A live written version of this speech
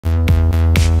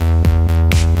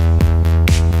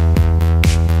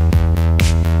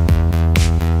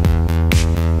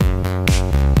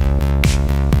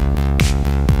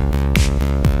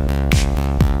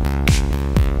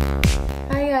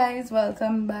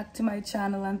welcome back to my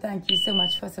channel and thank you so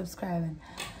much for subscribing.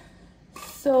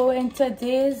 So in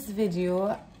today's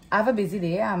video, I have a busy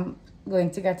day. I'm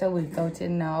going to get a workout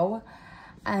in now,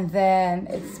 and then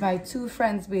it's my two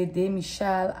friends' birthday,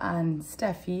 Michelle and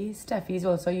Steffi. Steffi is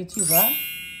also a YouTuber.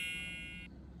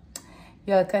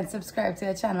 Y'all can subscribe to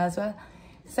her channel as well.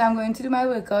 So I'm going to do my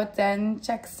workout, then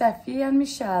check Steffi and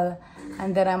Michelle,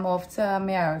 and then I'm off to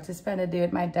Mayaro to spend a day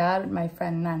with my dad and my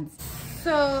friend Nancy.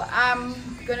 So I'm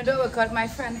gonna do a workout with my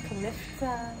friend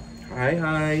Clifton.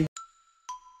 Hi.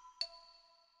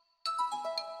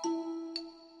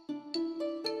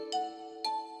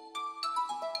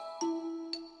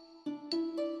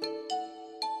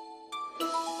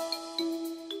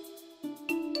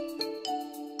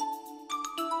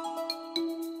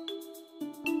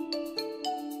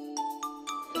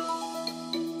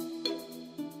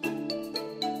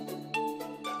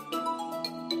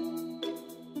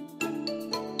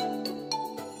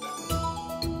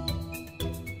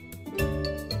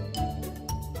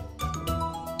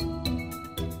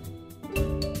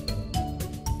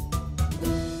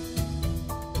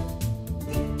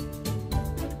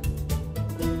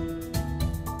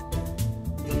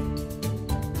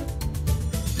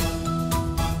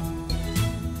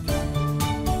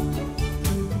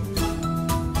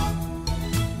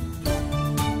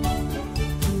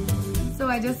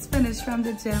 I just finished from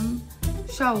the gym,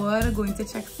 showered, going to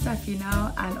check Steffi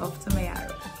now, and off to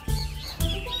Mayaro.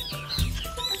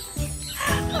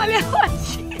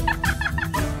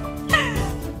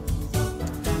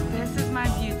 This is my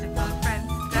beautiful friend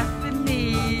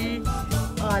Stephanie.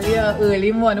 Earlier,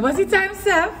 early morning. What's the time,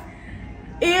 Steph?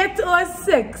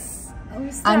 8:06.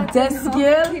 And this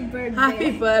girl, have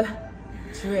people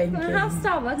drinking. We'll have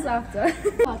Starbucks after.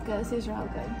 Podcast is real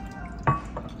good.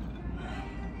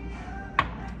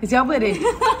 It's your birthday.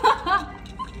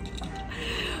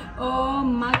 Oh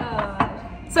my god.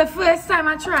 So first time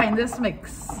I'm trying this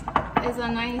mix. It's a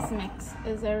nice mix.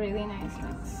 It's a really nice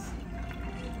mix.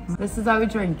 This is how we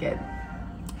drink it.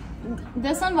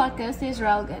 This one vodka tastes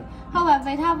real good. However,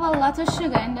 it have a lot of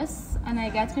sugar in this, and I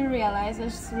get to realize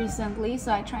this recently,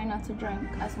 so I try not to drink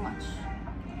as much.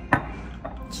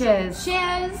 Cheers.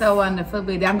 Cheers. So wonderful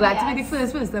birthday. I'm glad to be the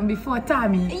first person before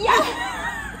Tammy. Yeah.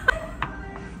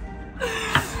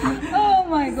 Oh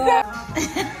my god.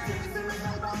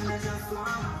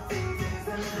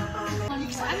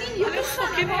 I mean, you can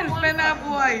fucking help me now,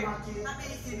 boy.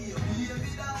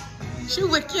 She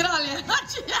wicked all here.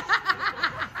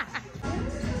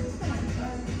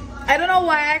 I don't know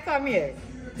why I come here.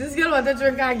 This girl wants to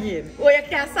drink again. Oh, you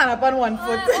can't stand up on one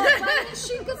foot.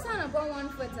 She could stand up on one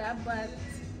foot, but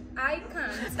I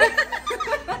can't.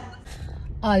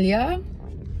 Alia,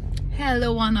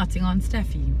 hello or nothing on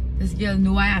Steffi. This girl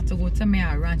knew I had to go to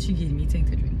Mayaro and she gave me things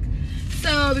to drink.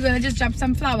 So we're gonna just drop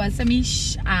some flowers to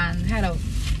Mish and head out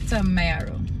to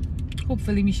Mayaro.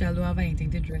 Hopefully Michelle don't have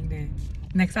anything to drink there.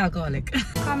 Next alcoholic.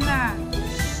 Come down.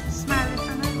 Smile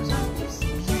for me.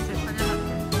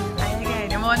 Hi again.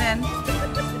 Good morning.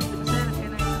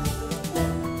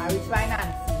 I reach my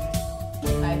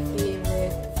Nancy. My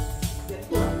favorite.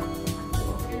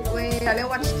 Wait, I'll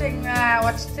watch thing here.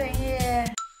 Watch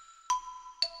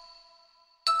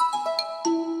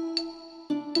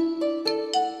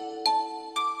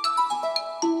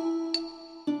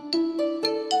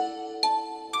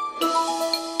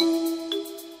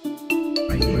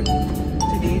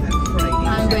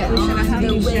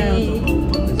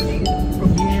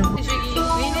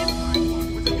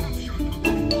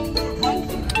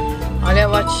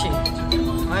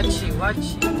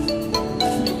it.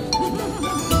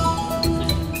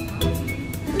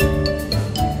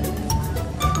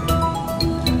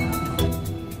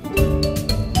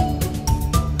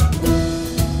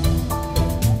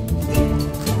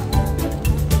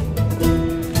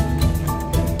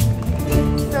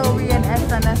 So we in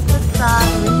SNS to start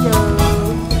video.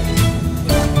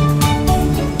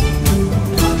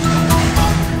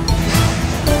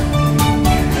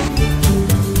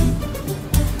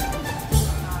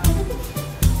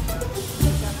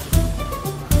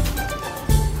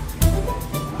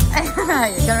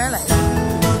 You can realize.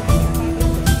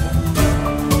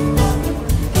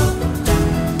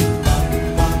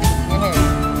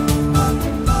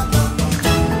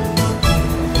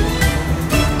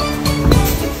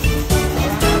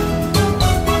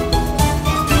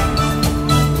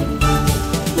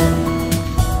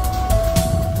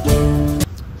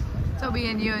 So we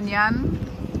in Union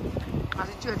at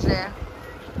the church there.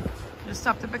 Just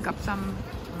stopped to pick up some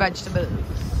vegetables.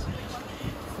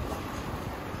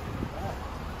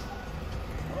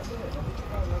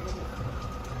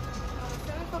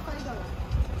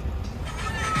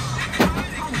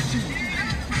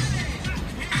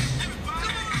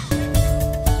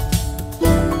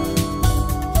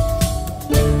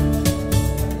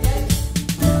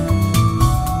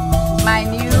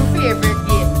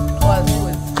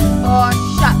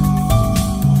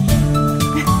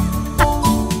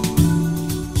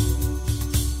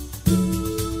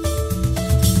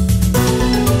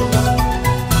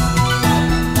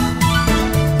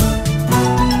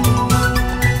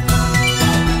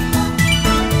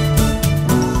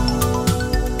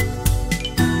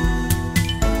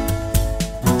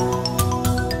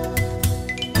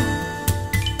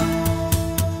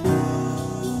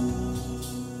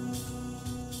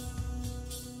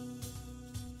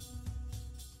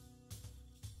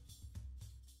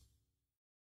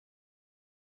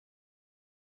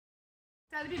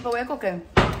 Tell the people we're cooking.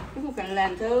 We're cooking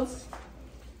lentils,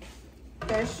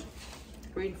 fish,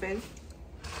 green fish,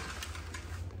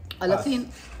 Alexei.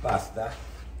 Pasta.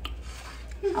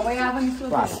 And what you have in the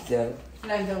Pasta.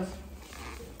 Lentils.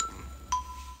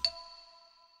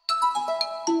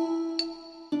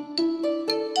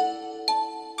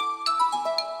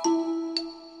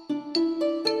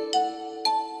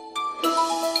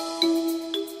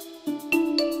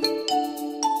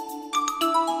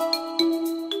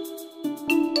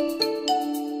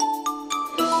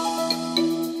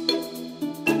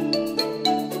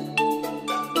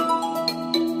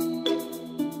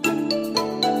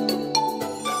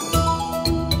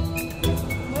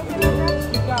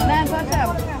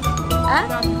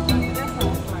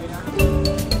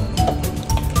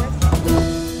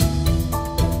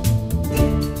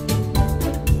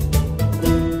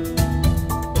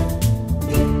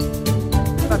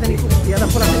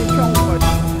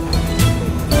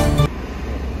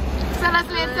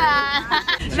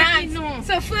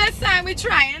 So first time we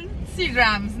trying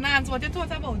seagrams. Nance, what you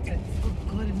thought about it? Oh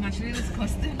God, it's actually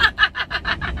disgusting.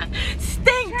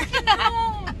 Stink!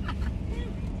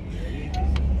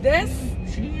 This?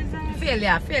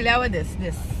 Failure with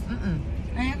this.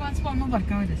 I ain't gonna spoil my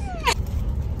vodka with this.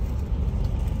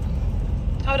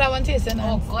 How that one taste?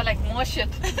 Oh God, like more shit.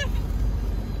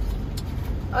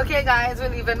 Okay guys, we're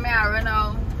leaving Mayaro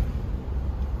now.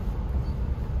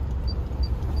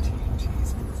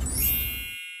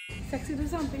 Sexy do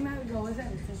something that will go with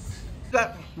anything.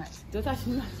 Don't touch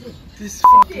me. This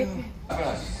fucking.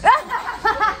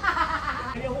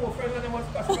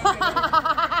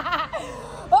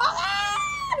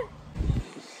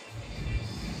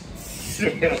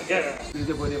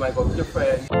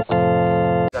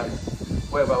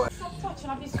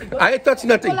 I ain't touching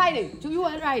nothing. Do you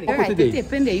want to ride it? Alright, the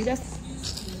tip in there, you just.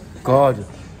 God.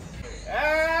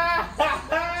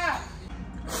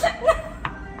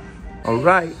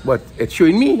 Alright, but it's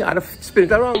showing me how to spin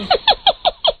it around.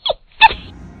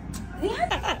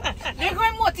 You're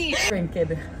going Moti.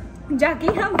 Drinking.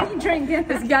 Jackie, how me drinking?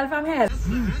 This girl from hell.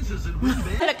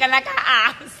 Looking like an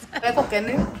ass. I'm cooking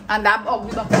it, and that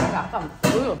ugly bucket I got.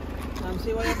 Come. I'm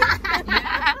see what you're doing.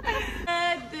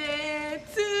 Birthday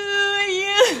to